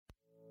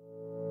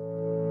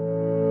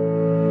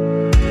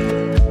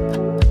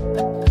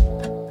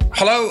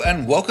Hello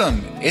and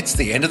welcome. It's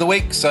the end of the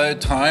week, so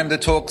time to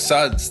talk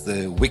suds,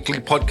 the weekly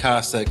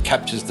podcast that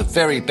captures the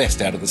very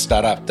best out of the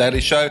Startup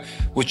Daily Show,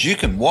 which you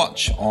can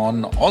watch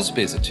on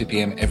AusBiz at 2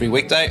 p.m. every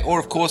weekday,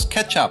 or of course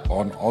catch up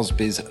on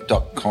ausbiz.com.au.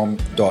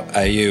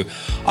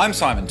 I'm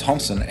Simon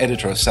Thompson,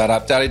 editor of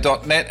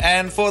startupdaily.net,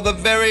 and for the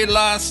very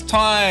last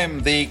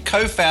time, the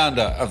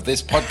co-founder of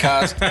this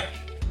podcast,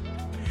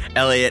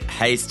 Elliot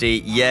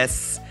Hasty.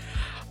 Yes.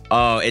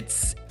 Oh,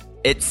 it's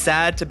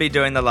sad to be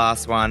doing the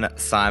last one,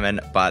 Simon,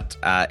 but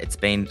it's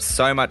been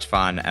so much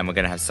fun, and we're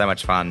going to have so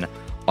much fun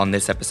on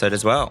this episode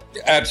as well.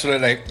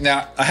 Absolutely.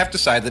 Now, I have to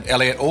say that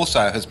Elliot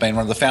also has been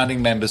one of the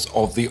founding members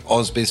of the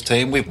AusBiz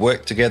team. We've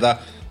worked together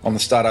on the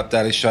Startup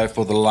Daily Show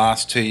for the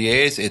last 2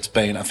 years. It's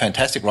been a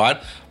fantastic ride.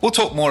 We'll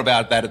talk more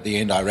about that at the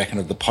end, I reckon,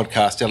 of the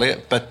podcast,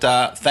 Elliot. But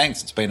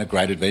thanks. It's been a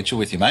great adventure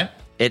with you, mate.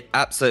 It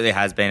absolutely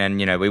has been,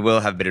 and, we will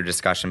have a bit of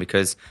discussion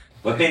because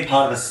we've been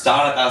part of a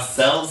startup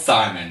ourselves,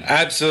 Simon.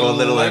 Absolutely. For a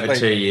little over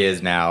 2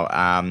 years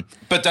now.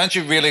 But don't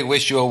you really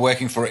wish you were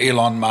working for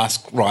Elon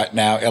Musk right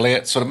now,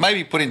 Elliot? Sort of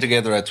maybe putting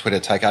together a Twitter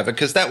takeover,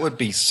 because that would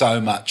be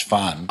so much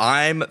fun.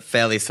 I'm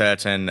fairly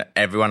certain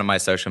everyone on my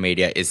social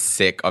media is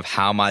sick of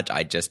how much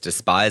I just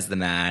despise the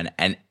man,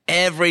 and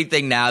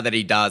everything now that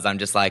he does, I'm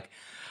just like,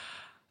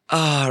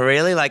 oh,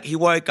 really? Like, he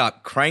woke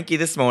up cranky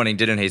this morning,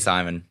 didn't he,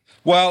 Simon?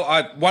 Well,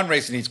 one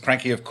reason he's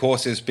cranky, of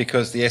course, is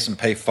because the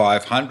S&P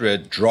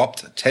 500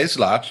 dropped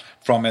Tesla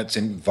from its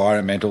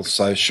environmental,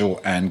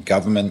 social and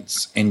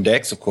governance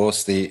index, of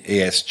course, the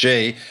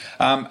ESG,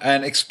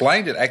 and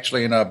explained it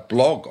actually in a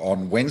blog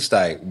on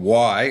Wednesday.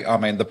 Why? I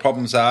mean, the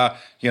problems are,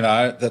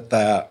 that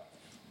the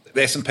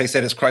S&P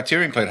said its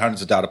criteria include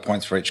hundreds of data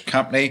points for each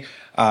company,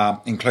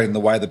 including the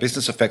way the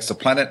business affects the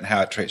planet and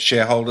how it treats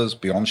shareholders,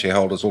 beyond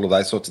shareholders, all of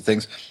those sorts of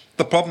things.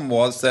 The problem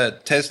was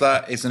that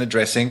Tesla isn't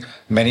addressing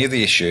many of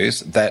the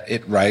issues that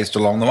it raised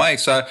along the way.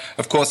 So,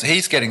 of course,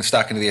 he's getting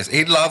stuck into this.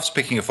 He loves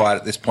picking a fight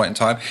at this point in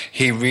time.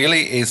 He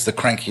really is the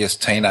crankiest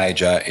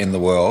teenager in the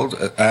world,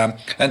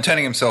 and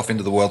turning himself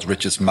into the world's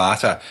richest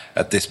martyr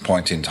at this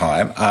point in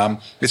time.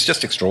 It's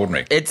just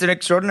extraordinary. It's an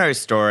extraordinary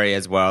story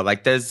as well.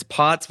 Like, there's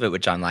parts of it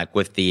which I'm like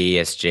with the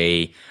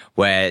ESG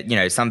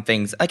where, some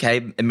things, okay,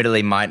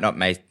 admittedly might not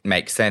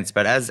make sense,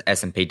 but as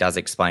S&P does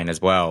explain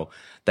as well,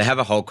 they have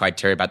a whole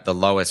criteria about the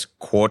lowest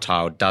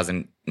quartile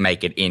doesn't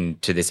make it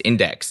into this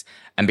index.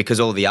 And because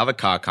all the other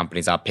car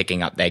companies are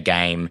picking up their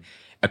game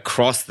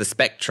across the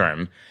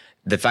spectrum,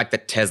 the fact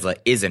that Tesla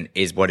isn't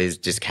is what is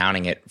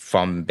discounting it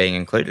from being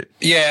included.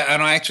 Yeah,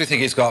 and I actually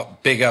think he's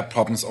got bigger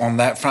problems on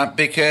that front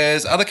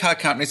because other car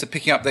companies are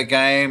picking up their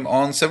game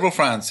on several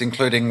fronts,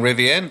 including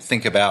Rivian.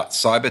 Think about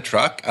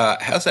Cybertruck.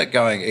 How's that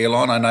going,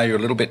 Elon? I know you're a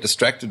little bit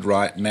distracted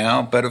right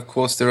now, but of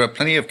course there are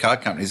plenty of car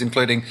companies,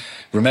 including,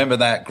 remember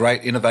that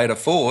great innovator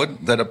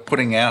Ford, that are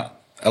putting out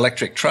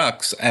electric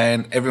trucks,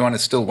 and everyone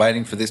is still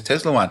waiting for this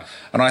Tesla one.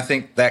 And I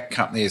think that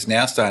company is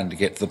now starting to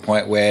get to the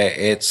point where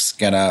it's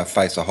going to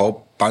face a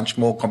whole bunch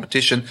more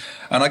competition.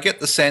 And I get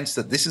the sense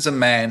that this is a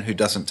man who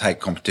doesn't take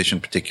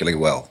competition particularly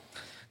well.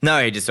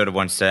 No, he just sort of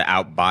wants to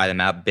outbuy them,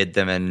 outbid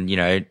them, and,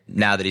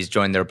 now that he's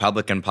joined the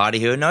Republican Party,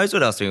 who knows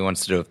what else he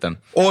wants to do with them.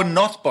 Or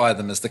not buy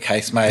them, as the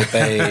case may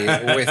be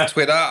with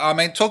Twitter. I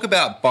mean, talk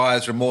about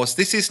buyer's remorse.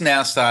 This is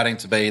now starting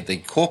to be the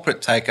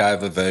corporate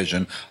takeover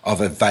version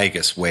of a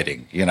Vegas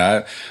wedding,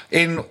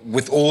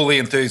 with all the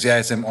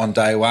enthusiasm on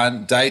day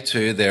one. Day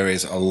two, there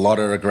is a lot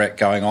of regret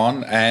going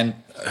on, and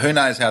who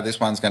knows how this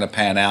one's going to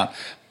pan out.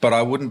 But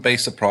I wouldn't be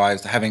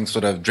surprised, having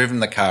sort of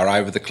driven the car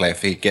over the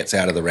cliff, he gets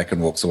out of the wreck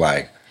and walks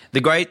away. The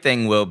great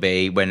thing will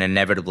be when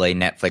inevitably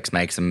Netflix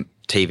makes a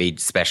TV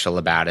special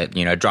about it,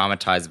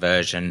 dramatized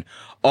version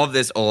of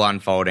this all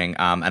unfolding,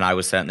 and I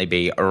will certainly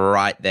be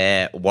right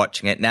there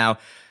watching it. Now,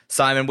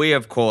 Simon, we,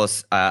 of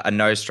course, are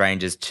no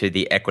strangers to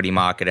the equity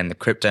market and the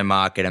crypto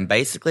market, and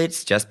basically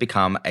it's just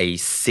become a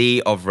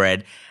sea of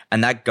red,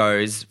 and that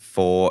goes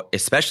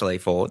especially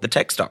for the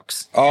tech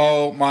stocks.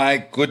 Oh,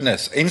 my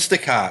goodness.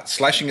 Instacart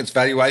slashing its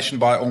valuation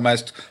by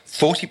almost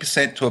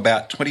 40% to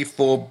about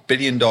 $24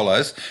 billion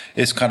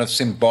is kind of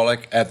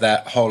symbolic of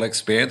that whole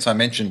experience. I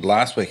mentioned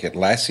last week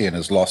Atlassian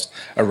has lost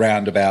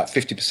around about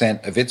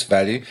 50% of its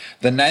value.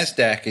 The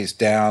NASDAQ is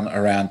down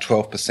around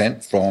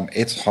 12% from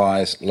its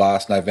highs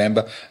last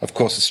November. Of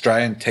course,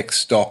 Australian tech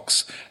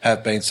stocks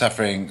have been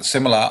suffering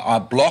similar.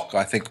 Our Block,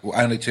 I think,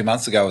 only 2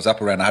 months ago was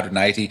up around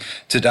 180.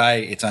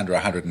 Today, it's under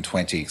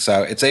 120.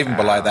 So it's even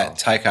below that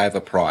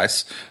takeover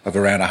price of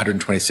around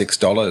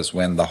 $126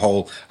 when the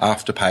whole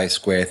Afterpay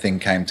Square thing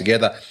came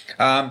together.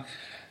 I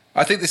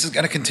think this is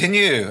going to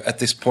continue at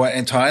this point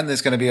in time.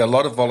 There's going to be a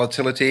lot of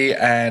volatility,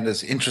 and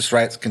as interest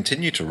rates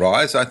continue to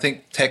rise, I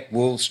think tech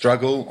will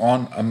struggle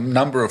on a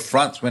number of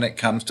fronts when it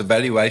comes to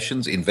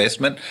valuations,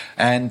 investment,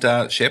 and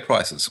share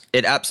prices.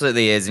 It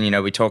absolutely is,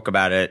 and we talk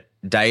about it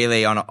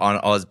daily on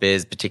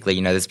AusBiz,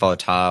 particularly this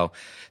volatile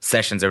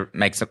sessions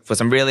makes for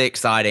some really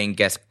exciting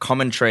guest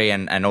commentary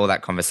and all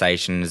that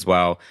conversation as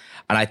well.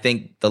 And I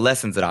think the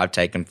lessons that I've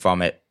taken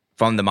from it,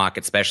 from the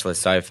market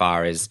specialist so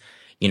far is,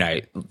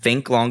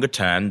 think longer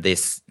term.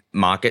 This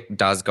market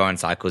does go in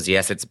cycles.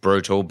 Yes, it's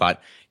brutal,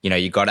 but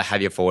you got to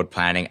have your forward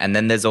planning. And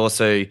then there's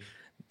also,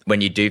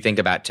 when you do think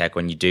about tech,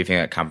 when you do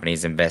think that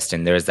companies invest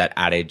in, there is that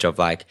adage of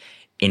like,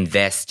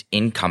 invest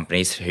in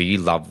companies who you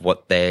love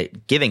what they're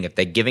giving. If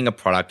they're giving a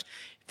product,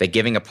 if they're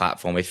giving a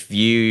platform, if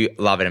you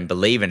love it and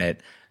believe in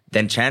it,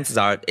 then chances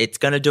are it's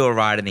going to do all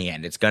right in the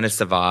end. It's going to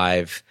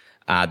survive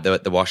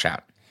the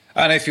washout.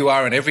 And if you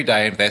are an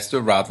everyday investor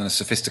rather than a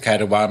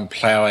sophisticated one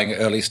ploughing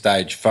early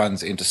stage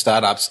funds into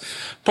startups,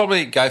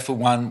 probably go for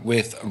one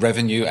with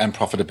revenue and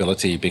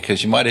profitability,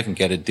 because you might even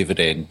get a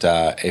dividend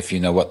if you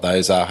know what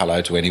those are.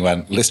 Hello to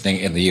anyone listening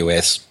in the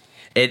US.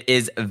 It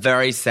is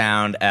very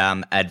sound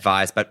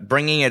advice, but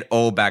bringing it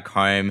all back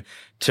home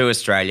to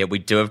Australia, we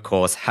do, of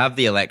course, have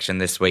the election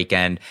this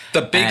weekend.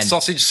 The big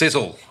sausage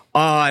sizzle. Oh,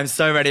 I'm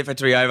so ready for it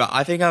to be over.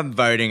 I think I'm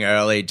voting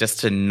early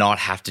just to not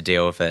have to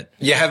deal with it.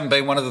 You haven't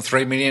been one of the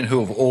 3 million who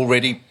have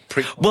already...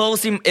 Well,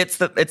 see, it's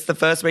the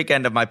first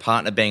weekend of my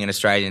partner being an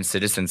Australian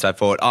citizen, so I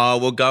thought,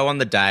 we'll go on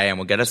the day and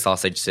we'll get a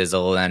sausage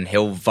sizzle and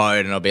he'll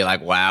vote and I'll be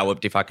like, wow,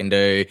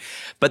 whoop-de-fucking-do.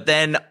 But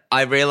then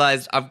I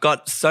realised I've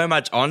got so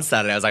much on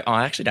Saturday. I was like,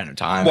 I actually don't have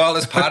time. Well,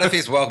 as part of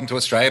his Welcome to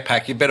Australia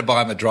pack, you better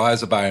buy him a dry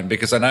as a bone,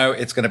 because I know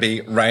it's going to be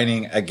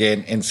raining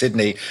again in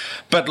Sydney.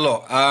 But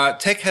look,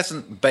 tech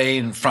hasn't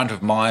been front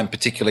of mind,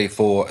 particularly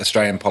for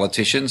Australian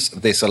politicians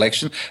this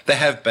election. There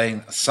have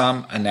been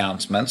some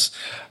announcements.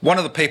 One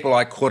of the people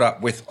I caught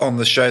up with on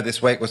the show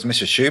this week was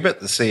Mr. Schubert,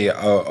 the CEO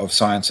of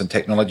Science and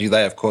Technology.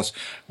 They, of course,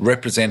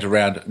 represent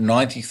around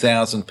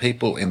 90,000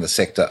 people in the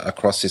sector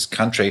across this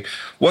country.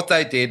 What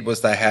they did was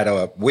they had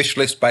a wish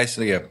list,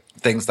 basically, of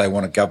things they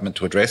wanted government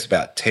to address,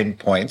 about 10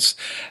 points.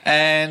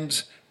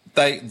 And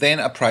they then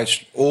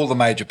approached all the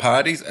major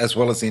parties as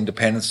well as the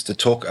independents to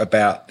talk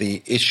about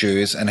the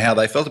issues and how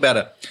they felt about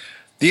it.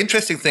 The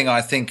interesting thing,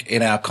 I think,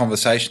 in our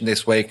conversation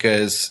this week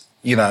is,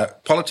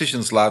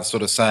 politicians love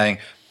sort of saying,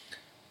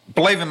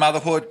 believe in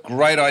motherhood,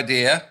 great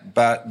idea,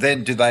 but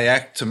then do they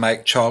act to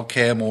make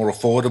childcare more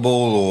affordable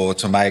or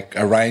to make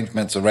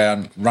arrangements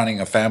around running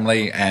a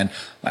family and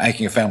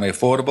making a family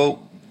affordable?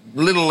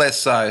 Little less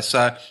so.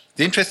 So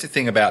the interesting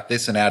thing about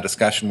this in our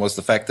discussion was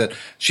the fact that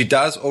she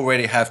does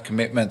already have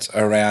commitments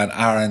around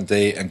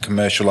R&D and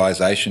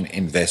commercialisation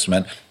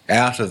investment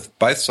out of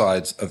both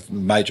sides of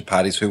major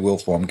parties who will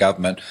form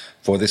government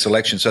for this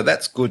election. So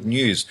that's good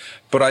news.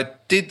 But I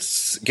did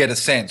get a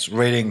sense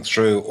reading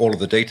through all of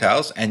the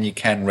details, and you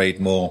can read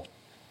more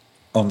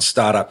on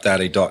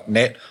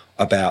startupdaily.net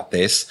about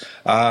this,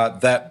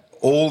 that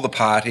all the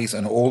parties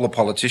and all the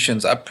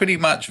politicians are pretty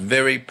much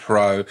very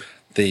pro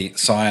the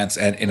science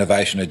and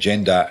innovation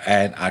agenda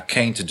and are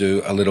keen to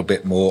do a little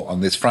bit more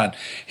on this front.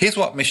 Here's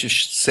what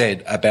Mrs.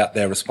 said about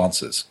their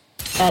responses.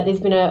 There's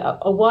been a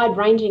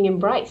wide-ranging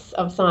embrace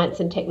of science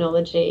and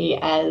technology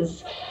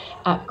as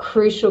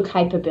crucial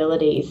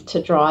capabilities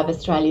to drive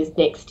Australia's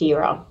next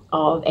era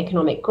of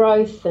economic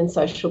growth and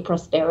social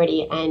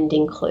prosperity and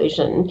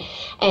inclusion.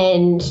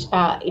 And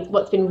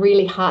what's been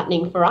really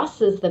heartening for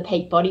us as the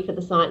peak body for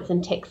the science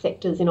and tech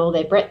sectors in all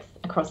their breadth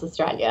across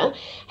Australia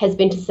has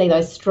been to see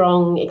those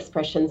strong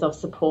expressions of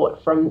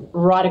support from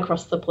right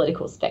across the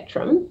political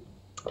spectrum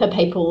for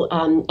people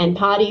and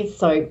parties,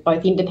 so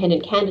both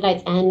independent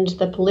candidates and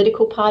the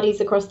political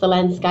parties across the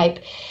landscape,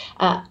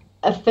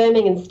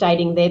 affirming and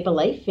stating their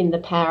belief in the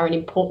power and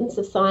importance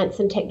of science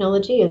and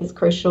technology as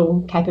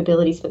crucial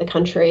capabilities for the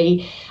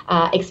country,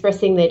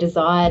 expressing their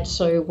desire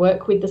to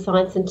work with the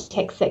science and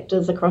tech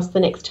sectors across the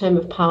next term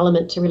of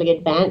Parliament to really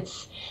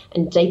advance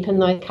and deepen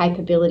those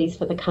capabilities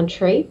for the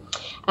country,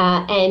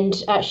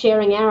 and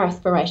sharing our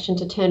aspiration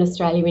to turn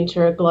Australia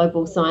into a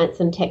global science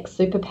and tech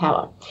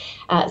superpower.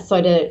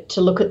 So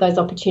to look at those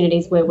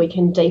opportunities where we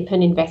can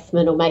deepen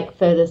investment or make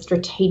further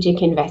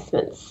strategic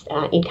investments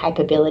in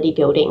capability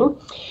building.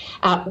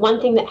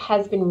 One thing that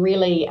has been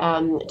really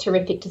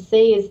terrific to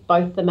see is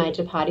both the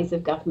major parties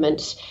of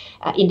government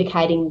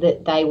indicating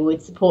that they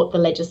would support the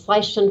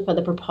legislation for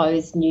the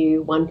proposed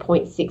new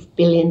 $1.6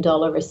 billion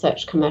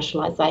research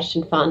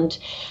commercialisation fund.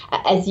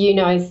 As you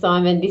know,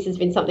 Simon, this has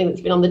been something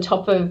that's been on the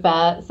top of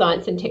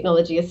Science and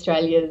Technology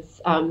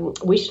Australia's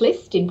wish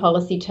list in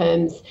policy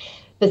terms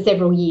for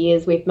several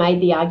years. We've made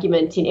the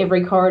argument in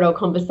every corridor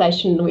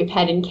conversation we've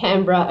had in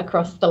Canberra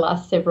across the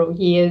last several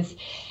years.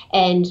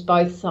 And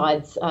both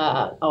sides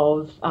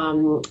of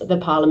the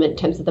Parliament, in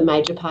terms of the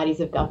major parties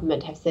of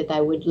government, have said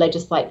they would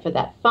legislate for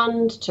that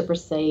fund to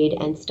proceed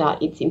and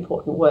start its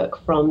important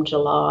work from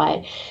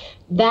July.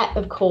 That,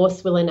 of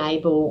course, will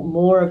enable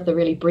more of the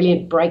really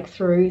brilliant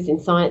breakthroughs in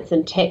science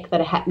and tech that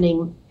are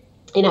happening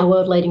in our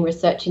world-leading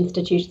research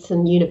institutes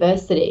and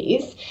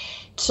universities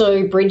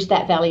to bridge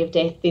that valley of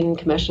death in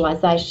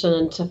commercialisation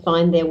and to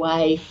find their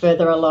way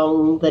further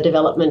along the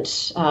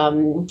development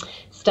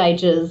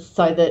stages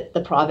so that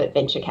the private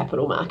venture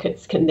capital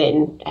markets can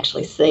then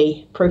actually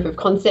see proof of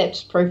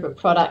concept, proof of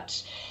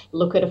product,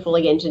 look at a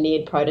fully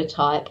engineered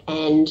prototype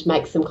and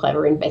make some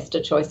clever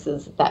investor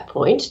choices at that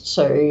point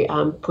to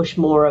push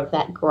more of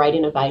that great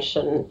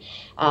innovation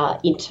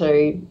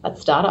into a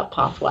startup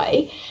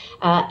pathway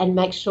and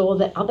make sure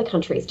that other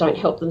countries don't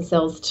help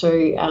themselves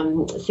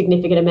to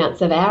significant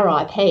amounts of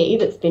our IP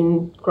that's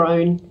been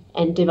grown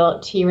and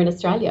developed here in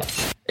Australia.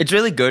 It's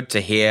really good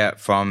to hear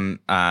from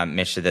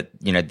Misha that,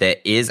 there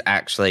is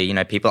actually,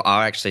 people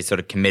are actually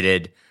sort of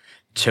committed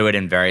to it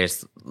in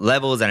various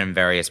levels and in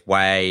various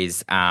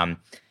ways.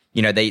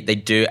 They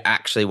do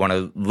actually want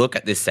to look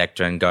at this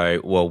sector and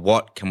go, well,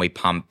 what can we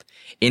pump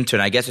into?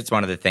 And I guess it's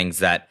one of the things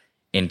that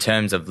in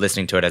terms of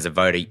listening to it as a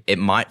voter, it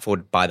might fall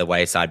by the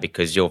wayside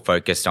because you're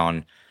focused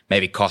on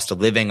maybe cost of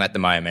living at the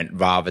moment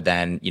rather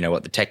than,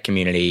 what the tech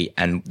community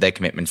and their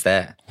commitments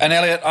there. And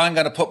Elliot, I'm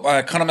going to put my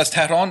economist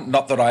hat on.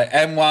 Not that I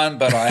am one,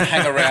 but I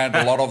hang around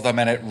a lot of them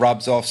and it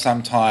rubs off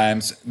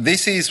sometimes.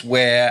 This is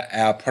where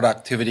our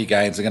productivity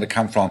gains are going to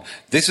come from.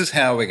 This is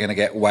how we're going to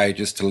get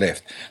wages to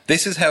lift.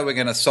 This is how we're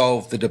going to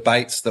solve the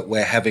debates that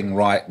we're having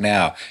right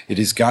now. It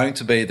is going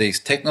to be these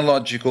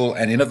technological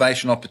and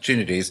innovation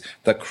opportunities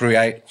that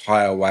create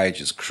higher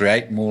wages,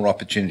 create more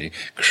opportunity,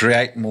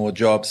 create more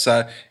jobs.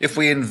 So if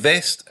we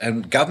invest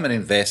and government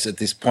invests at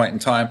this point in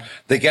time,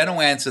 they're going to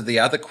answer the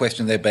other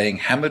question they're being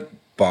hammered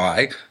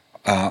by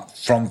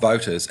from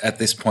voters at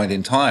this point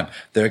in time.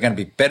 There are going to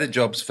be better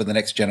jobs for the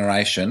next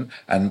generation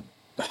and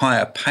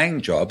higher paying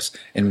jobs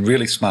in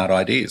really smart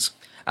ideas.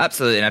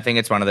 Absolutely. And I think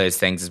it's one of those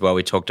things as well.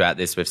 We talked about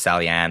this with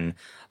Sally Ann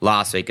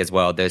last week as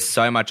well. There's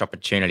so much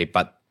opportunity,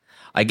 but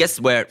I guess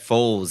where it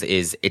falls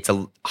is it's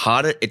a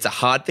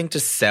hard thing to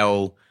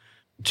sell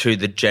to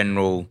the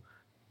general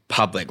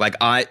public. Like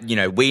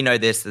we know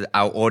this,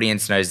 our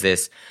audience knows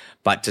this,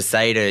 but to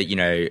say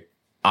to,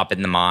 up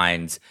in the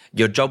minds,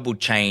 your job will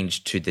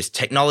change to this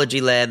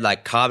technology-led,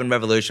 like carbon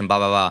revolution, blah,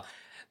 blah, blah.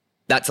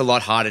 That's a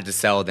lot harder to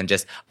sell than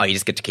just, you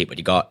just get to keep what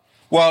you got.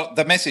 Well,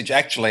 the message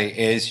actually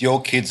is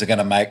your kids are going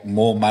to make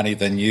more money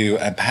than you,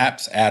 and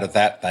perhaps out of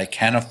that they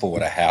can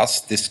afford a house.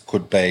 This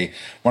could be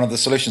one of the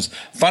solutions.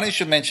 Funny you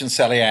should mention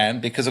Sally Ann,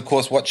 because, of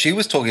course, what she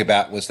was talking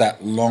about was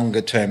that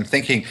longer-term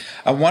thinking.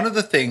 And one of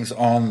the things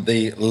on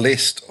the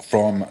list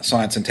from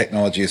Science and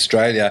Technology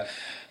Australia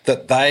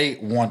that they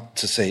want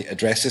to see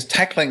addressed is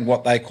tackling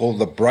what they call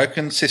the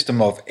broken system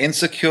of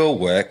insecure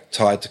work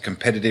tied to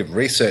competitive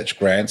research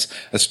grants,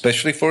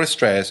 especially for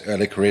Australia's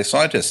early career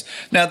scientists.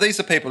 Now,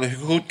 these are people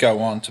who could go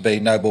on to be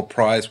Nobel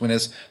Prize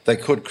winners. They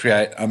could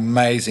create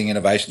amazing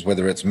innovations,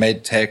 whether it's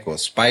med tech or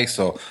space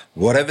or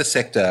whatever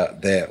sector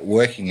they're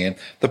working in.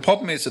 The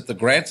problem is that the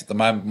grants at the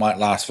moment might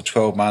last for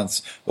 12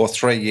 months or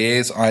 3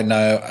 years. I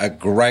know a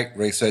great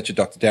researcher,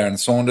 Dr. Darren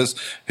Saunders,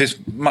 whose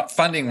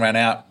funding ran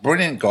out,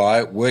 brilliant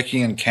guy,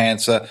 working in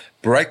cancer,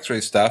 breakthrough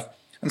stuff,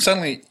 and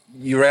suddenly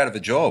you're out of a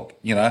job.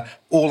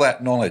 All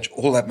that knowledge,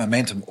 all that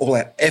momentum, all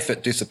that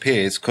effort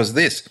disappears because of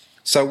this.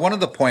 So one of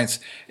the points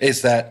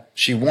is that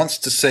she wants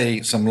to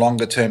see some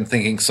longer-term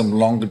thinking, some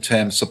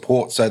longer-term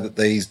support so that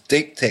these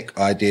deep tech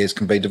ideas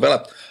can be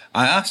developed.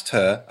 I asked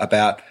her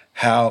about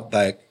how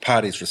the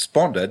parties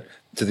responded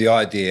to the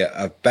idea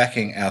of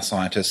backing our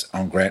scientists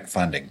on grant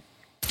funding.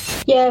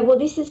 Yeah, well,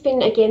 this has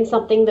been, again,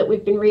 something that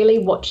we've been really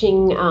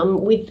watching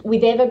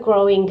with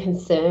ever-growing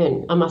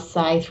concern, I must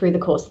say, through the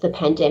course of the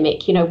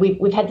pandemic.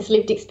 We've had this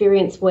lived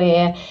experience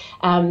where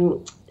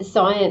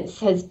science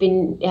has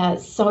been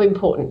so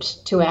important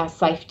to our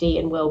safety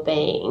and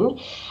well-being,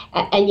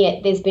 and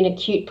yet there's been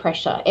acute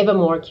pressure, ever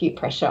more acute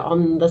pressure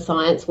on the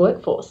science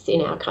workforce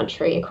in our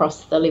country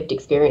across the lived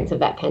experience of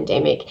that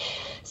pandemic.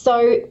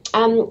 So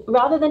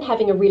rather than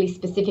having a really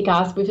specific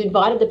ask, we've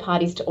invited the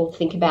parties to all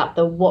think about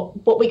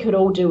what we could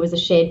all do as a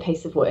shared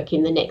piece of work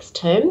in the next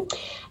term.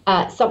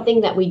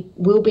 Something that we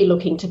will be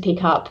looking to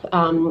pick up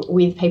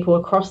with people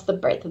across the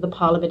breadth of the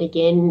Parliament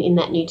again in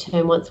that new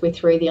term once we're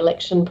through the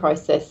election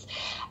process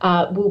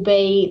will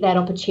be that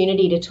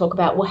opportunity to talk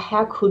about, well,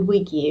 how could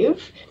we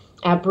give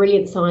our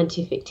brilliant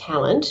scientific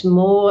talent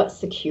more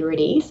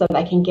security so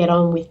they can get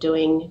on with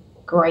doing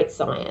great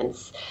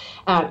science.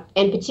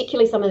 And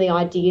particularly some of the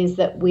ideas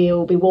that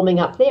we'll be warming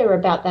up there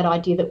about that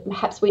idea that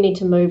perhaps we need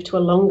to move to a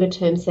longer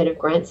term set of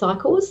grant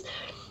cycles.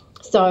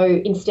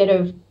 So instead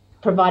of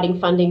providing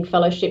funding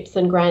fellowships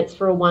and grants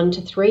for a 1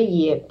 to 3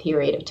 year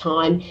period of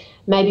time,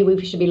 maybe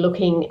we should be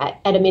looking at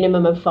a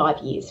minimum of 5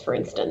 years, for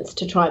instance,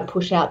 to try and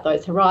push out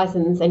those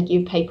horizons and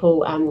give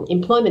people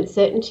employment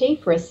certainty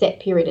for a set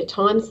period of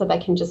time so they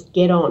can just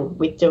get on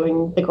with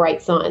doing the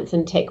great science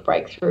and tech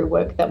breakthrough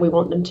work that we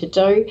want them to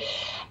do.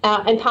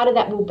 And part of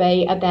that will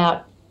be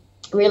about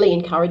really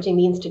encouraging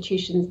the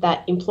institutions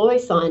that employ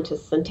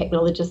scientists and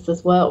technologists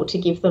as well to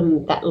give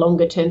them that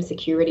longer term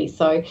security,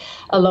 so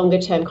a longer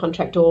term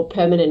contract or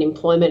permanent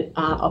employment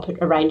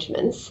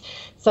arrangements,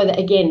 so that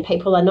again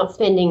people are not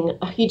spending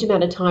a huge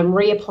amount of time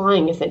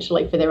reapplying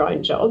essentially for their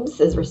own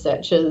jobs as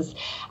researchers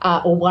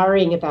or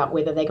worrying about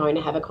whether they're going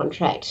to have a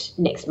contract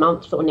next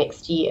month or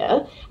next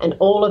year, and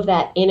all of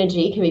that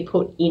energy can be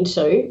put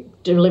into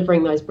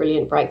delivering those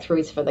brilliant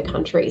breakthroughs for the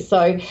country.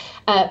 So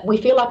we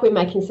feel like we're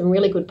making some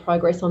really good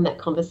progress on that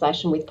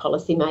conversation with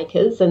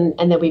policymakers, and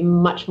there'll be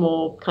much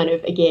more kind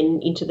of, again,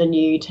 into the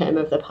new term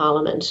of the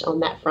Parliament on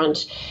that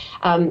front.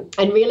 And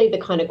really the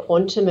kind of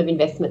quantum of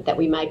investment that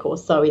we make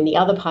also in the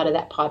other part of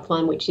that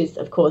pipeline, which is,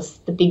 of course,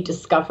 the big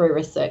discovery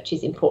research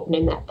is important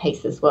in that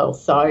piece as well.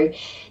 So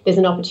there's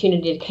an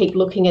opportunity to keep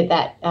looking at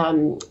that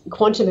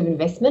quantum of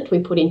investment we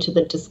put into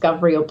the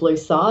discovery or blue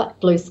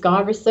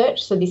sky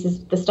research. So this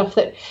is the stuff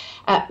that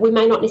we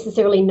may not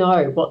necessarily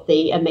know what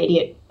the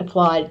immediate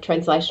applied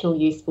translational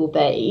use will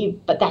be,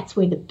 but that's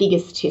where the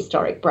biggest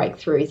historic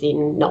breakthroughs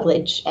in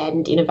knowledge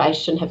and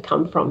innovation have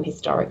come from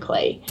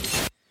historically.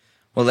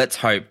 Well, let's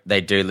hope they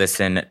do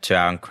listen to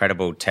our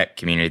incredible tech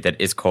community that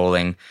is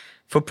calling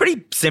for a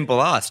pretty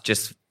simple ask.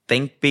 Just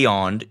think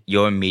beyond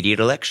your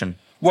immediate election.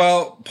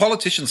 Well,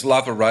 politicians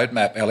love a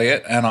roadmap,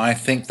 Elliot, and I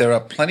think there are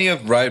plenty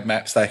of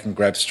roadmaps they can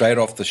grab straight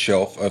off the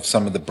shelf of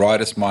some of the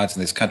brightest minds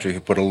in this country who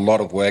put a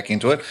lot of work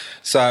into it.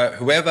 So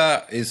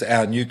whoever is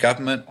our new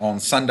government on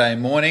Sunday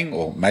morning,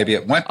 or maybe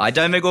it won't. I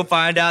don't think we'll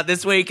find out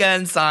this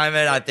weekend,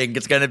 Simon. I think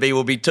it's going to be,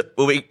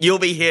 you'll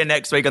be here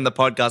next week on the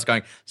podcast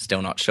going,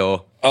 still not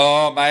sure.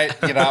 Oh, mate,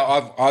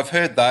 I've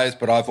heard those,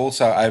 but I've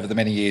also, over the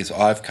many years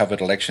I've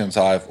covered elections,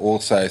 I've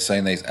also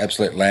seen these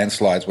absolute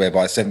landslides where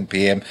by 7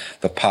 p.m.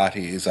 the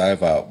party is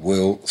over.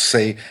 We'll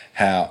see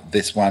how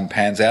this one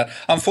pans out.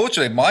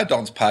 Unfortunately, my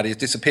Don's party has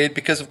disappeared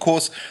because, of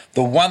course,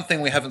 the one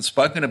thing we haven't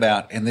spoken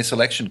about in this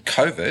election,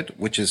 COVID,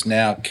 which has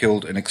now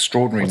killed an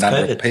extraordinary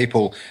number of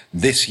people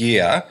this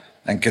year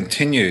and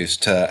continues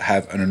to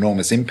have an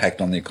enormous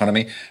impact on the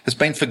economy, has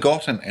been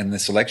forgotten in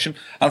this election.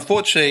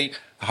 Unfortunately,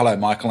 hello,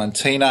 Michael and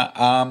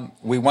Tina.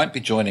 We won't be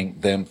joining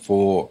them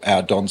for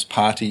our Don's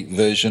Party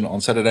version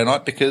on Saturday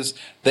night because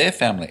their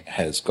family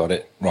has got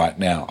it right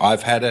now.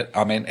 I've had it.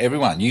 I mean,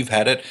 everyone, you've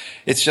had it.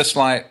 It's just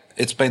like,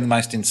 it's been the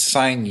most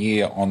insane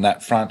year on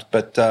that front,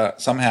 but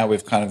somehow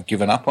we've kind of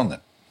given up on it.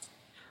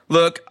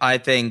 Look, I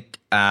think,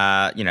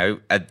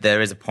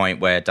 there is a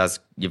point where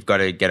you've got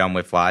to get on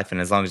with life,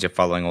 and as long as you're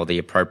following all the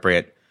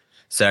appropriate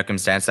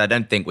circumstances, I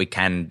don't think we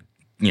can,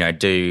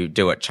 do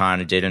what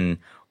China did and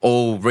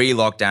all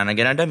re-lockdown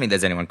again. I don't think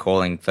there's anyone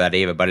calling for that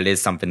either, but it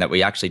is something that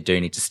we actually do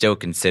need to still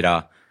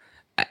consider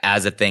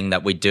as a thing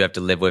that we do have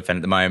to live with. And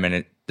at the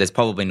moment, there's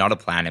probably not a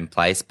plan in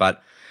place,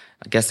 but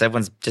I guess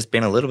everyone's just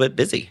been a little bit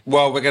busy.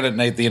 Well, we're going to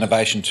need the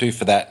innovation too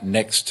for that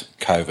next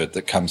COVID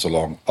that comes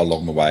along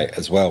the way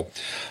as well.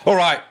 All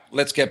right,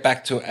 let's get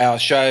back to our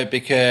show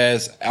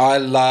because I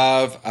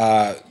love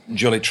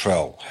Julie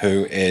Trell,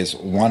 who is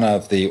one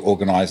of the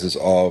organisers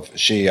of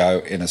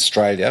SheEO in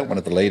Australia, one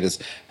of the leaders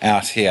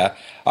out here.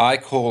 I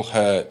call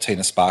her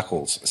Tina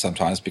Sparkles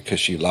sometimes because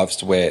she loves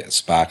to wear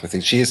sparkly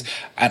things. She is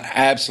an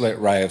absolute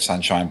ray of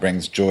sunshine,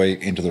 brings joy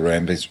into the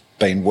room. She's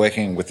been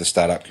working with the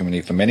startup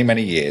community for many,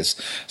 many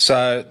years.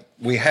 So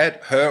we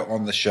had her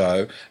on the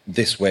show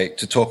this week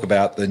to talk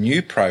about the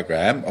new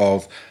program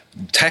of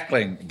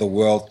tackling the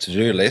world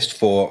to-do list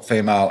for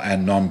female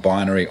and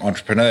non-binary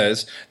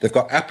entrepreneurs. They've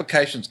got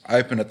applications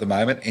open at the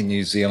moment in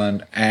New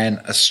Zealand and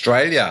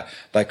Australia.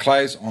 They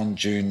close on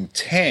June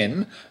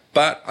 10,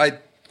 but I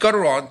got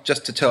her on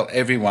just to tell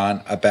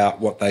everyone about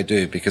what they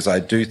do because I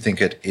do think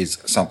it is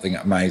something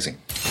amazing.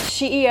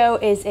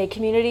 SheEO is a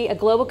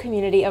global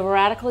community of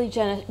radically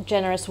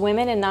generous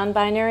women and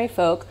non-binary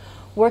folk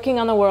working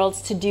on the world's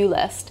to-do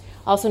list,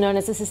 also known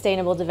as the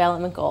Sustainable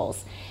Development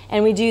Goals.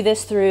 And we do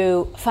this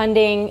through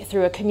funding,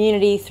 through a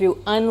community,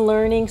 through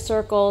unlearning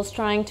circles,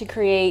 trying to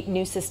create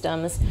new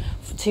systems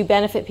to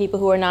benefit people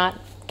who are not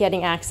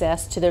getting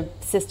access to the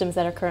systems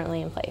that are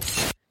currently in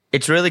place.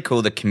 It's really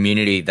cool, the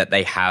community that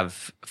they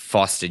have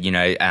fostered,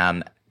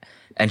 and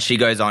she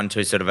goes on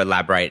to sort of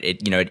elaborate.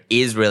 It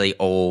is really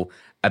all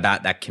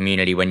about that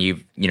community. When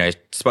you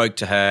spoke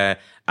to her,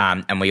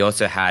 and we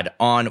also had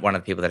on one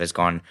of the people that has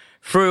gone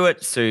through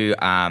it, Sue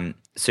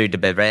de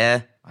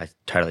Bever. I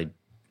totally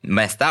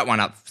messed that one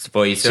up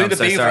for you, Sue. I'm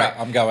so sorry.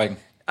 I'm going.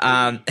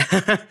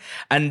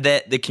 And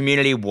the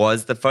community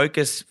was the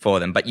focus for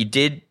them. But you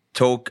did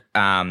talk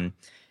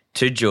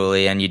to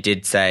Julie, and you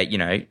did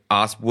say,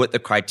 ask what the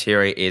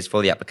criteria is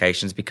for the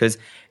applications because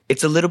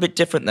it's a little bit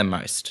different than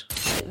most.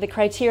 The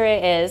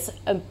criteria is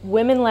a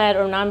women-led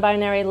or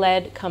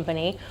non-binary-led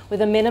company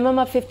with a minimum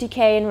of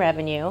 $50K in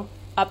revenue,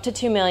 up to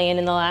 $2 million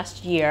in the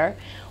last year,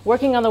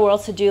 working on the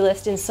world's to-do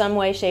list in some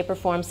way, shape, or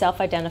form,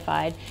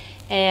 self-identified,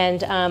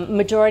 and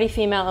majority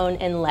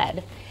female-owned and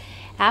led.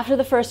 After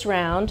the first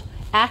round,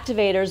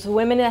 activators,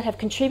 women that have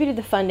contributed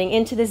the funding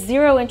into the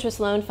zero-interest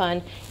loan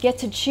fund, get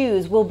to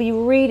choose. We'll be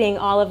reading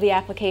all of the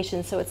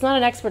applications. So it's not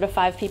an expert of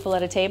 5 people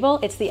at a table.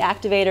 It's the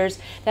activators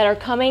that are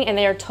coming and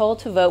they are told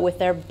to vote with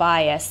their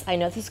bias. I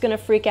know this is going to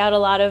freak out a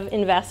lot of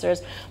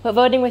investors, but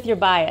voting with your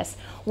bias.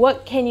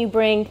 What can you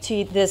bring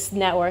to this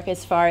network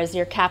as far as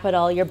your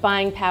capital, your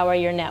buying power,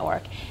 your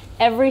network?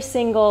 Every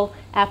single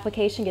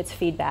application gets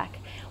feedback.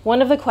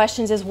 one of the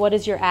questions is, what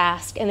is your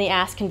ask? And the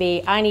ask can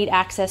be, I need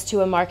access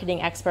to a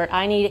marketing expert.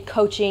 I need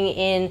coaching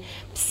in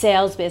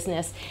sales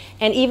business.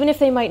 And even if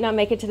they might not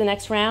make it to the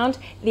next round,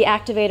 the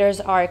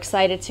activators are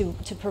excited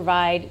to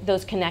provide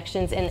those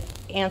connections and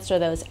answer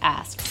those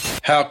asks.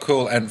 How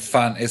cool and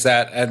fun is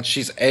that? And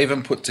she's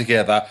even put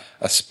together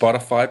a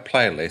Spotify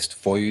playlist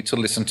for you to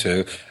listen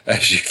to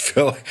as you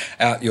fill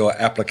out your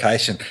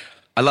application.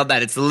 I love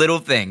that. It's the little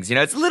things,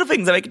 it's the little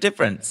things that make a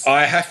difference.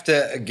 I have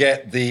to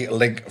get the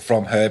link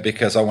from her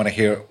because I want to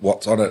hear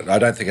what's on it. I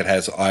don't think it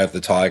has Eye of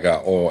the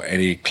Tiger or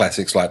any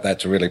classics like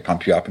that to really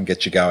pump you up and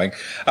get you going.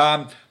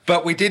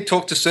 But we did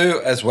talk to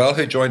Sue as well,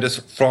 who joined us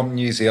from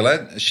New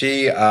Zealand.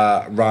 She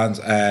runs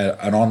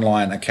an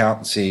online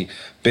accountancy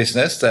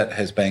business that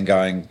has been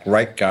going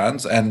great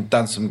guns and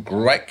done some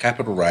great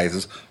capital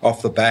raises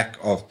off the back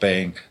of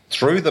being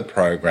through the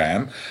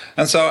program.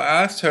 And so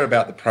I asked her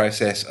about the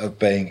process of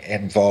being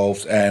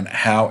involved and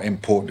how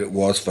important it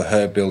was for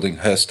her building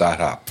her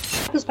startup.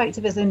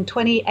 Perspective is in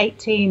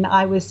 2018,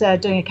 I was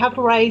doing a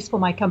capital raise for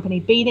my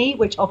company Beanie,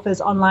 which offers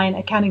online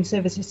accounting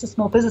services to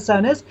small business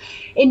owners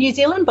in New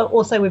Zealand, but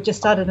also we've just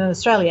started in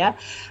Australia.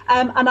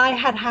 And I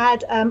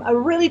had a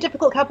really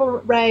difficult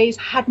capital raise,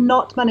 had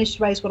not managed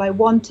to raise what I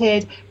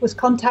wanted, was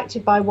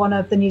contacted by one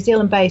of the New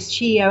Zealand-based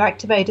SheEO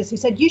activators who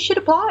said, you should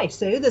apply,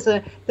 Sue.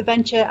 The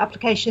venture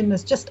application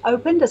has just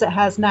opened, as it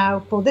has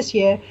now for this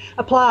year,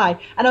 apply.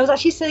 And I was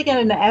actually sitting in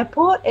an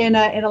airport in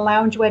a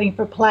lounge waiting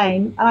for a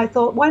plane, and I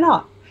thought, why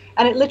not?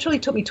 And it literally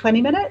took me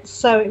 20 minutes.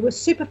 So it was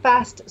super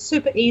fast,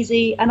 super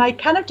easy. And I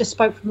kind of just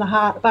spoke from the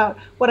heart about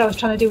what I was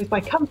trying to do with my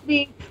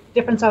company,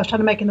 the difference I was trying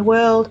to make in the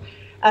world.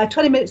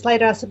 20 minutes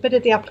later, I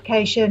submitted the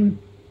application.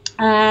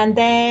 And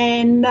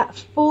then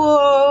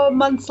 4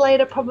 months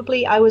later,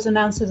 probably, I was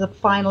announced as a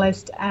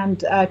finalist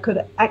and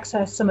could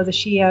access some of the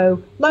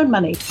SheEO loan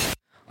money.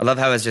 I love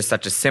how it was just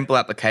such a simple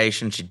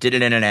application. She did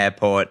it in an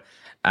airport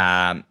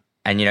and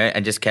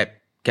just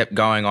kept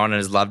going on and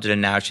has loved it.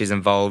 And now she's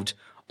involved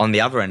on the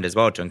other end as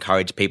well to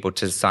encourage people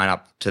to sign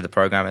up to the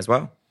program as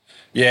well.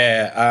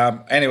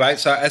 Yeah. Anyway,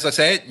 so as I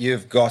said,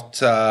 you've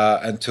got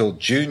until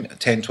June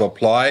 10 to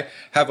apply.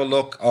 Have a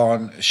look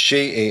on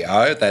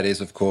SheEO. That is,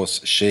 of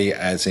course, she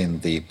as in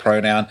the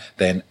pronoun,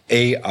 then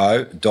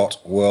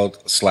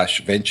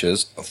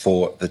eo.world/ventures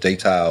for the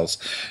details.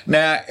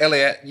 Now,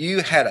 Elliot,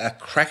 you had a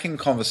cracking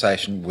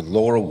conversation with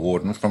Laura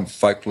Warden from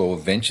Folklore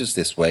Ventures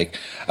this week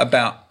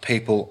about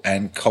people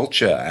and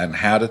culture and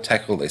how to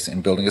tackle this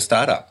in building a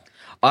startup.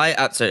 I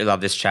absolutely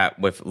love this chat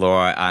with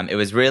Laura. It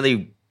was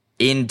really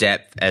in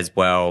depth as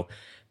well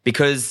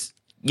because,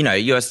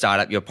 you're a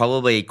startup, you're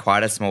probably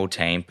quite a small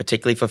team,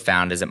 particularly for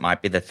founders. It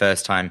might be the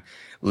first time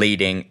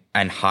leading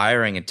and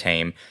hiring a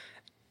team.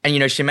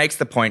 And, she makes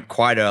the point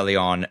quite early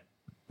on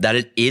that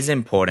it is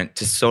important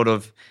to sort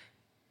of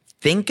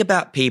think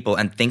about people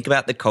and think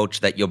about the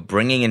culture that you're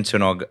bringing into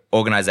an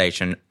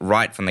organization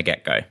right from the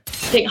get-go. I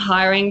think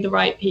hiring the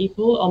right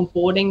people,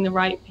 onboarding the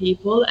right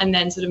people, and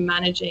then sort of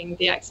managing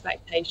the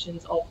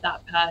expectations of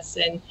that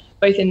person,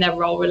 both in their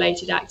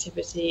role-related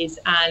activities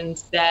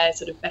and their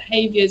sort of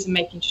behaviours, and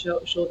making sure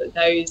that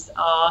those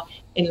are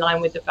in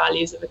line with the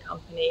values of a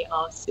company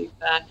are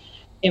super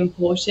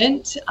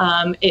important.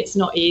 It's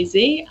not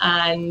easy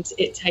and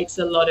it takes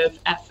a lot of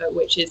effort,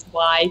 which is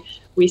why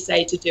we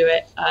say to do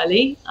it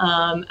early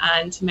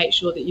and to make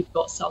sure that you've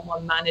got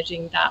someone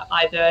managing that,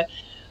 either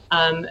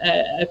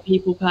a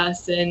people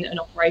person, an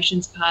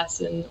operations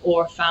person,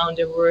 or a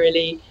founder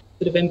really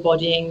sort of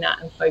embodying that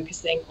and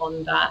focusing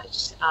on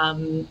that.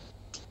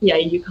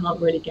 You can't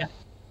really get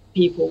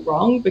people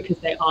wrong because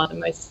they are the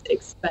most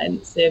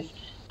expensive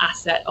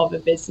asset of a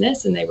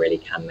business and they really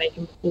can make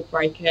or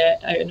break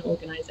an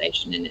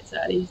organisation in its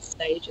early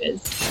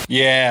stages.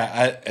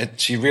 Yeah,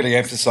 she really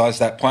emphasised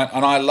that point.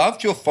 And I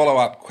loved your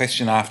follow-up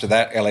question after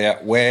that,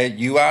 Elliot, where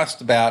you asked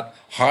about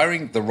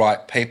hiring the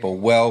right people.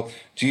 Well,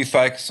 do you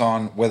focus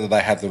on whether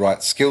they have the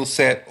right skill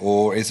set,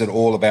 or is it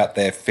all about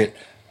their fit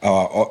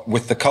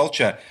with the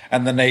culture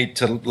and the need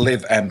to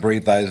live and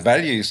breathe those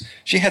values?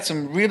 She had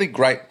some really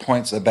great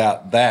points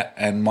about that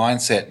and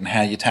mindset and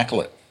how you tackle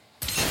it.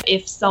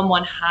 If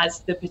someone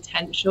has the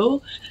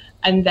potential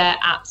and they're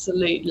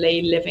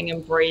absolutely living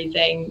and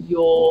breathing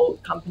your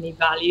company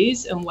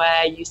values and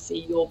where you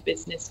see your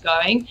business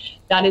going,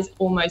 that is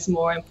almost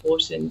more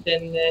important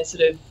than the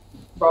sort of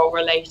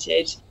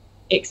role-related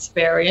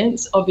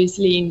experience.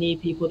 Obviously, you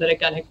need people that are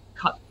going to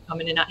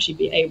come in and actually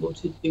be able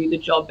to do the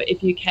job. But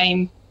if you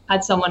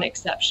had someone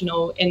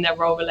exceptional in their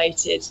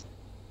role-related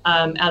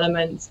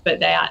elements, but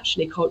they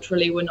actually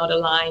culturally were not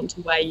aligned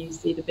to where you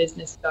see the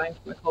business going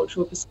from a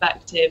cultural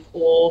perspective,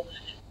 or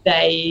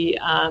they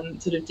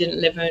sort of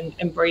didn't live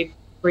and breathe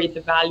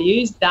the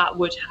values, that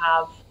would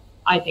have,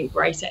 I think,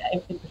 greater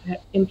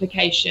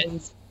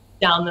implications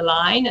down the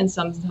line, and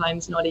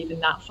sometimes not even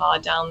that far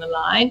down the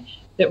line,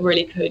 that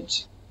really could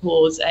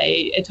cause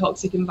a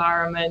toxic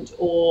environment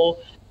or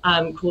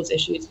cause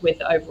issues with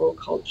the overall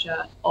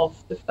culture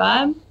of the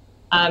firm.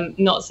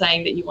 Not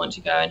saying that you want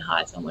to go and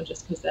hire someone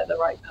just because they're the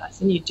right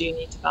person. You do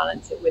need to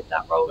balance it with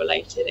that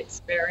role-related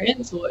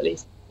experience, or at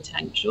least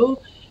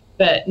potential.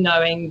 but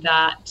knowing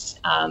that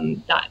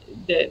that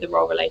the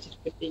role related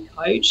could be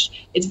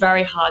coached, it's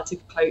very hard to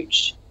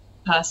coach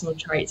personal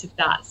traits if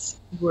that's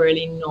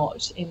really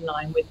not in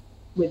line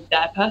with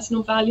their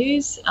personal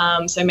values.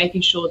 So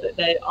making sure that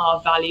there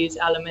are values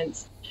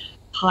elements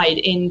tied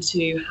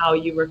into how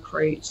you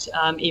recruit,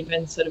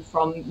 even sort of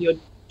from your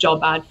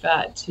job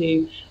advert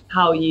to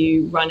how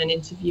you run an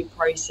interview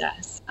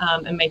process,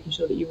 and making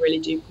sure that you really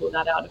do pull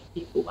that out of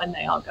people when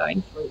they are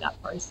going through that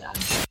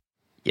process.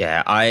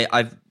 Yeah,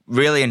 I've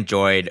really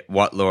enjoyed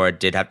what Laura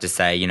did have to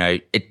say. You know,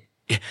 it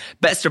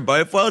best of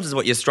both worlds is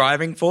what you're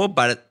striving for,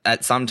 but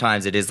at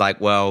sometimes it is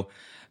like, well,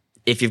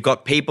 if you've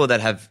got people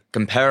that have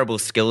comparable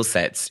skill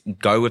sets,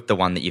 go with the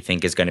one that you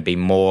think is going to be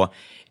more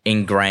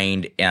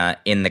ingrained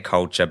in the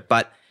culture.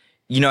 But,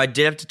 you know, I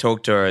did have to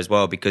talk to her as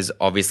well, because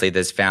obviously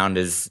there's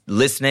founders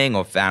listening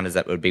or founders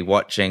that would be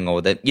watching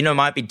or that, you know,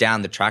 might be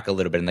down the track a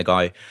little bit and they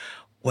go,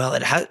 well,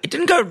 it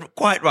didn't go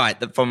quite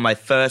right from my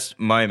first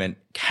moment.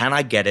 Can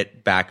I get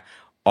it back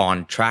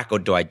on track, or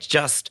do I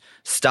just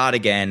start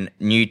again,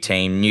 new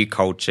team, new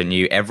culture,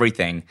 new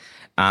everything?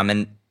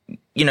 And,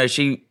 you know,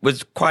 she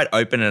was quite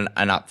open and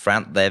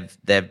upfront.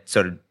 They've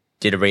sort of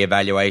did a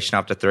reevaluation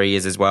after 3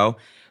 years as well.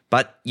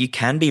 But you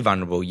can be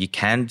vulnerable. You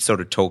can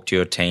sort of talk to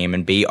your team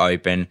and be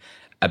open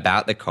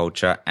about the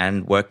culture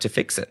and work to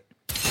fix it.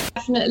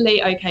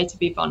 Definitely okay to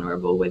be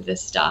vulnerable with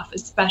this stuff,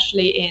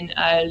 especially in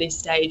early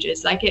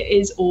stages. Like, it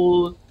is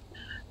all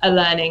a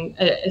learning,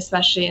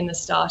 especially in the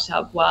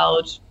startup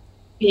world.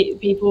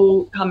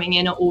 People coming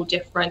in are all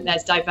different.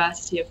 There's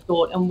diversity of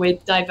thought, and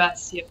with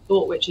diversity of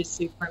thought, which is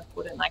super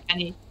important, like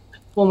any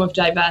form of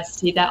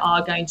diversity, there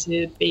are going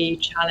to be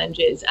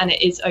challenges, and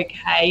it is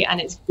okay, and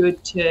it's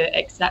good to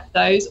accept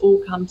those,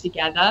 all come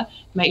together,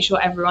 make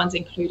sure everyone's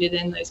included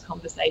in those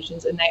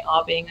conversations and they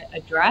are being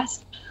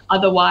addressed.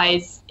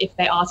 Otherwise, if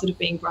they are sort of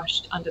being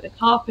brushed under the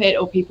carpet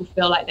or people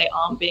feel like they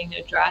aren't being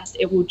addressed,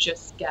 it will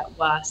just get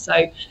worse.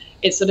 So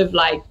it's sort of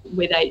like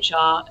with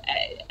HR,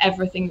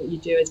 everything that you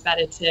do is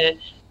better to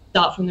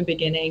start from the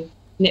beginning,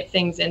 nip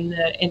things in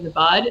the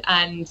bud,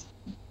 and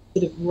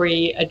sort of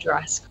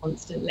readdress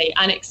constantly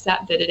and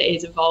accept that it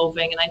is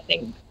evolving. And I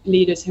think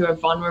leaders who are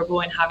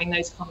vulnerable and having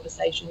those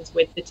conversations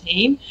with the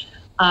team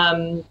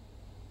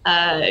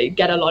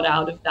get a lot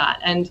out of that.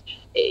 And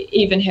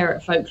even here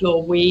at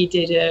Folklore, we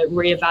did a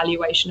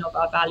reevaluation of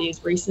our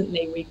values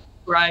recently. We've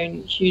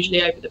grown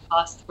hugely over the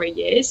past 3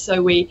 years.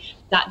 So we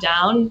sat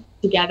down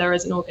together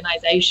as an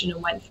organization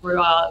and went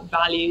through our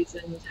values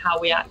and how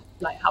we act,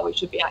 like how we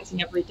should be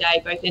acting every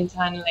day, both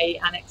internally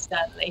and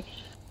externally,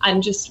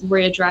 and just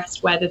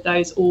readdressed whether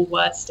those all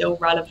were still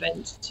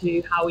relevant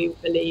to how we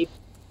believe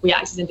we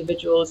act as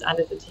individuals and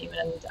as a team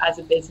and as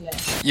a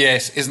business.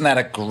 Yes, isn't that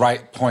a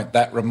great point?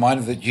 That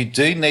reminder that you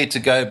do need to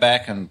go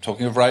back and,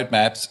 talking of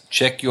roadmaps,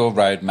 check your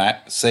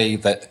roadmap, see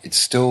that it's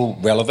still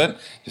relevant,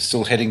 you're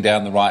still heading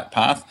down the right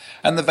path,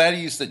 and the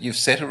values that you've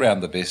set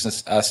around the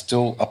business are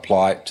still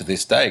applied to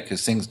this day,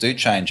 because things do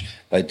change,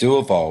 they do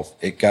evolve,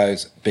 it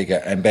goes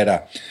bigger and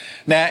better.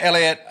 Now,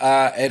 Elliot,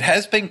 it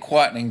has been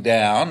quietening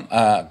down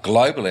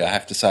globally, I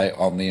have to say,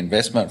 on the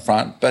investment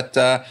front, but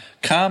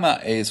Carma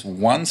is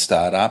one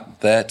startup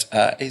that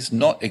is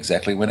not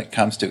exactly when it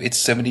comes to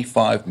its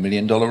 $75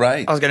 million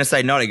raise. I was going to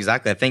say not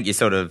exactly. I think you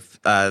sort of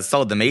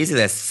sold them easy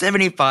there.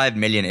 $75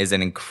 million is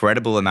an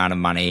incredible amount of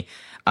money.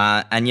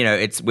 And, you know,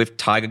 it's with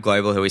Tiger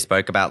Global, who we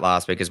spoke about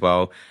last week as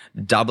well,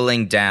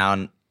 doubling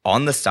down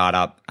on the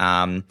startup.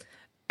 And,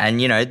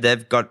 you know,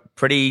 they've got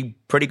pretty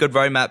good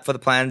roadmap for the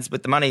plans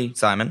with the money,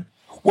 Simon.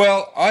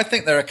 Well, I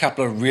think there are a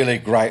couple of really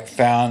great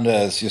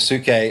founders,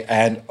 Yosuke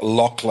and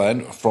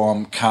Lachlan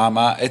from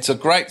Carma. It's a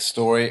great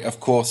story, of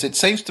course. It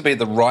seems to be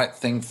the right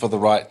thing for the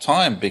right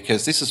time,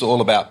 because this is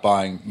all about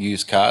buying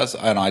used cars.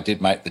 And I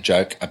did make the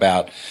joke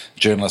about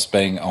journalists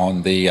being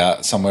on the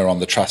somewhere on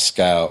the trust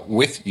scale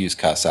with used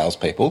car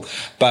salespeople.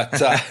 But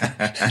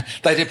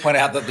they did point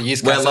out that the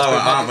used car we're lower,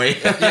 aren't we?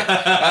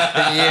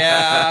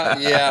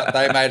 Yeah,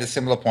 they made a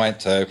similar point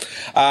too.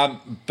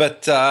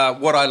 But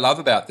what I love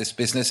about this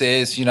business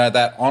is, you know,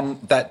 that on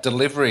that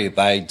delivery,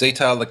 they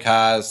detail the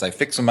cars, they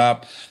fix them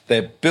up,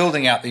 they're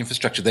building out the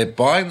infrastructure, they're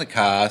buying the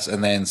cars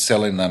and then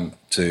selling them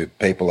to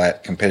people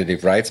at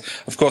competitive rates.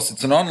 Of course,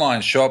 it's an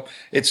online shop.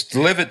 It's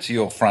delivered to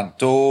your front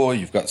door.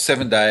 You've got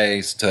 7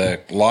 days to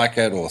like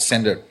it or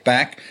send it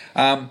back.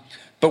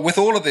 But with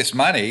all of this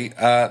money,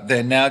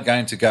 they're now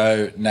going to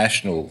go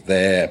national.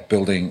 They're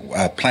building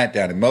a plant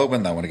down in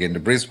Melbourne. They want to get into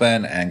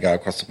Brisbane and go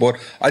across the board.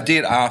 I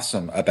did ask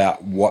them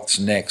about what's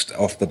next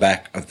off the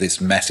back of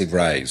this massive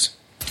raise.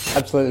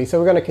 Absolutely. So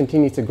we're going to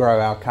continue to grow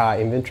our car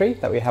inventory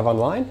that we have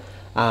online.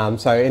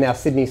 So in our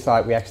Sydney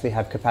site, we actually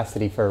have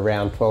capacity for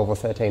around 12 or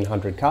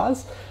 1,300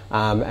 cars.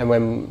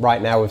 And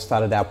right now we've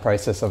started our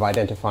process of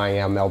identifying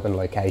our Melbourne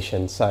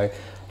location. So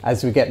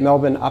as we get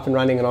Melbourne up and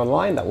running and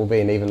online, that will be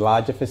an even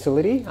larger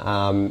facility.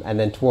 And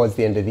then towards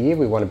the end of the year,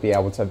 we want to be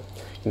able to,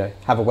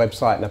 have a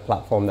website and a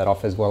platform that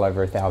offers well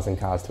over 1,000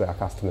 cars to our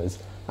customers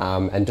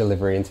and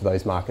delivery into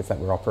those markets that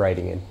we're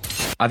operating in.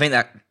 I think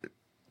that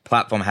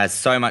platform has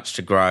so much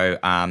to grow.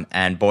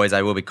 And boys,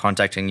 I will be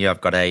contacting you.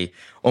 I've got a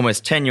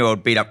almost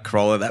 10-year-old beat up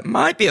Corolla that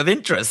might be of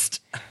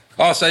interest.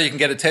 Oh, so you can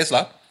get a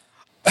Tesla?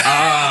 Oh,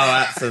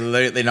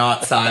 absolutely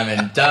not,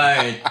 Simon.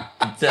 Don't.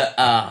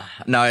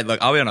 No,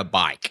 look, I'll be on a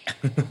bike.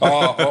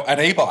 Oh, an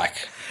e-bike.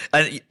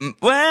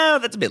 Well,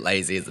 that's a bit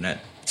lazy, isn't it?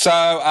 So,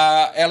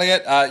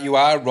 Elliot, you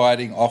are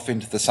riding off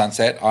into the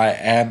sunset. I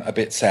am a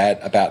bit sad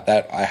about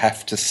that, I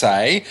have to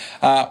say.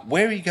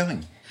 Where are you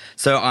going?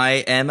 So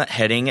I am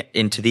heading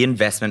into the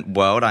investment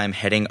world. I'm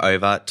heading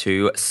over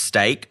to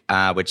Stake,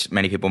 which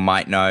many people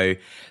might know.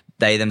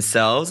 They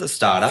themselves, a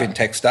startup.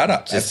 Fintech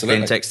startup,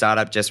 absolutely. Fintech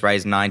startup, just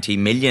raised 90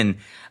 million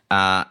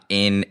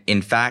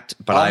in fact.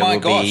 But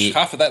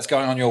half of that's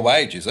going on your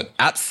wage, is it?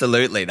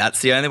 Absolutely.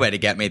 That's the only way to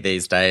get me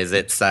these days.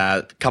 It's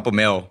a couple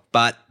mil.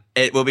 But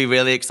it will be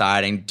really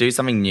exciting. Do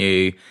something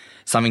new,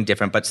 something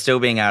different, but still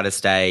being able to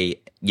stay,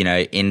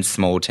 in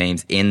small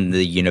teams in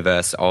the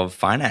universe of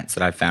finance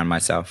that I've found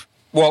myself.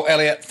 Well,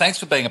 Elliot, thanks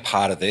for being a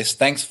part of this.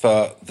 Thanks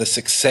for the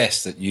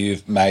success that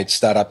you've made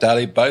Startup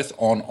Daily, both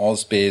on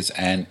AusBiz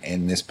and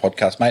in this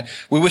podcast, mate.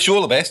 We wish you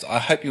all the best. I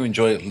hope you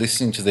enjoy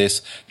listening to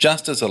this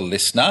just as a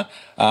listener.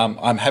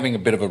 I'm having a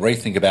bit of a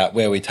rethink about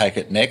where we take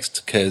it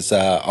next because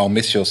I'll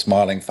miss your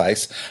smiling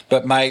face.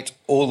 But, mate,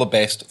 all the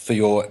best for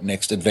your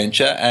next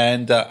adventure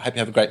and hope you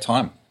have a great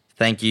time.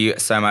 Thank you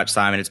so much,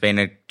 Simon. It's been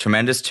a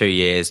tremendous 2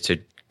 years to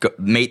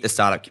meet the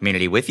startup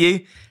community with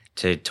you,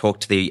 to talk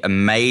to the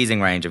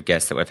amazing range of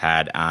guests that we've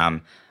had.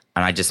 And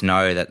I just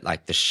know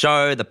that the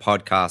show, the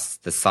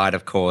podcast, the site,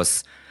 of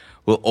course,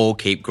 will all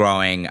keep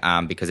growing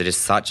because it is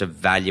such a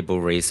valuable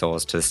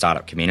resource to the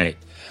startup community.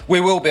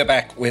 We will be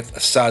back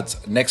with Suds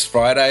next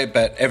Friday,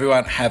 but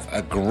everyone have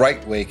a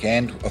great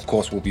weekend. Of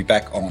course, we'll be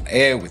back on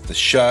air with the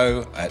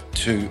show at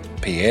 2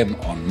 p.m.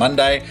 on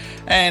Monday.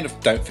 And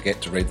don't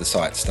forget to read the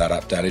site,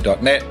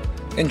 startupdaily.net.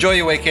 Enjoy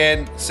your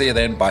weekend. See you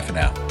then. Bye for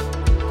now.